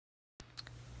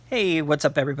Hey, what's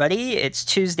up everybody? It's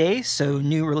Tuesday, so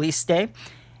new release day,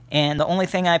 and the only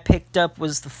thing I picked up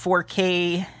was the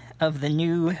 4K of the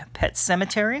new Pet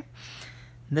Sematary.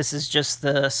 This is just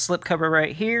the slipcover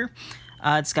right here.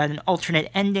 It's got an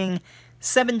alternate ending,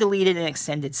 7 deleted and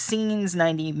extended scenes,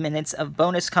 90 minutes of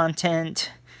bonus content,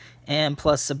 and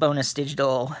plus a bonus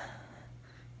digital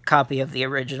copy of the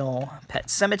original Pet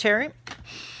Sematary.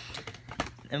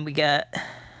 And we got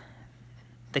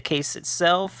the case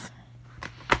itself.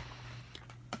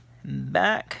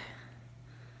 Back,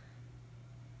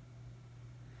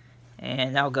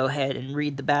 and I'll go ahead and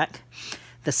read the back.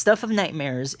 The stuff of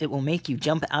nightmares, it will make you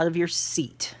jump out of your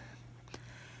seat.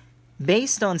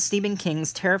 Based on Stephen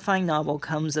King's terrifying novel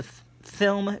comes a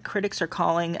film critics are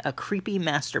calling a creepy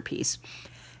masterpiece.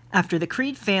 After the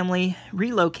Creed family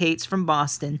relocates from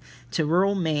Boston to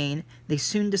rural Maine, they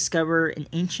soon discover an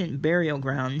ancient burial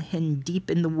ground hidden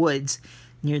deep in the woods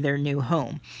near their new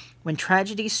home. When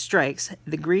tragedy strikes,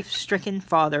 the grief-stricken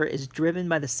father is driven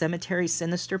by the cemetery's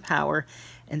sinister power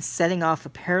and setting off a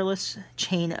perilous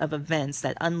chain of events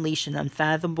that unleash an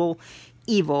unfathomable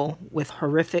evil with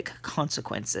horrific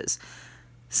consequences.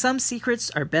 Some secrets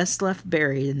are best left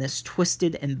buried in this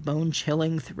twisted and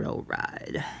bone-chilling thrill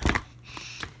ride.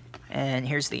 And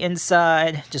here's the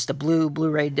inside, just a blue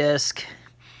Blu-ray disc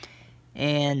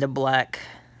and a black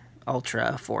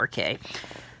Ultra 4K.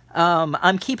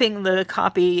 I'm keeping the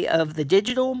copy of the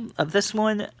digital of this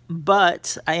one,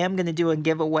 but I am going to do a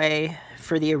giveaway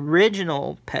for the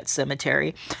original Pet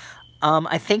Sematary.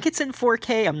 I think it's in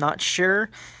 4K, I'm not sure,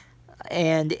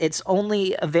 and it's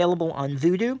only available on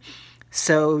Vudu,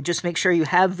 so just make sure you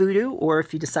have Vudu, or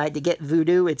if you decide to get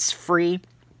Vudu, it's free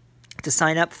to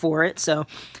sign up for it, so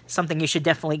something you should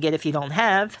definitely get if you don't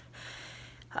have.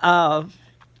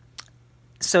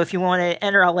 So if you want to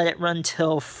enter, I'll let it run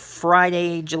till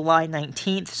Friday, July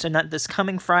 19th. So not this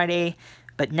coming Friday,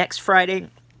 but next Friday.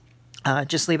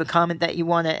 Just leave a comment that you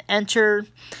want to enter.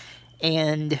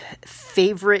 And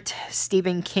favorite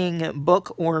Stephen King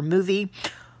book or movie.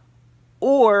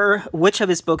 Or which of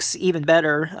his books, even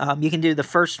better. You can do the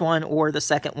first one or the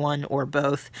second one or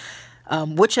both.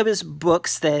 Which of his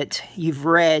books that you've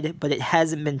read, but it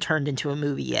hasn't been turned into a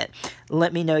movie yet.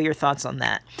 Let me know your thoughts on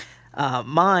that.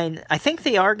 Mine, I think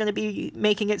they are going to be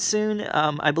making it soon.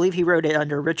 I believe he wrote it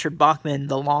under Richard Bachman,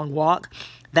 The Long Walk.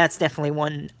 That's definitely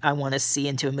one I want to see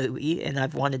into a movie, and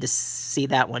I've wanted to see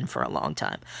that one for a long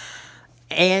time.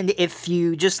 And if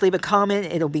you just leave a comment,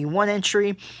 it'll be one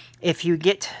entry. If you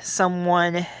get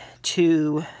someone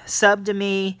to sub to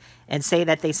me and say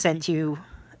that they sent you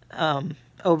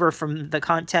over from the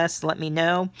contest, let me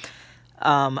know.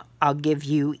 I'll give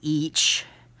you each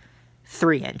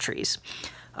 3 entries.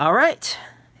 Alright,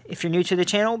 if you're new to the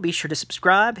channel, be sure to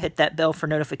subscribe, hit that bell for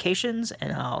notifications,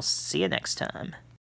 and I'll see you next time.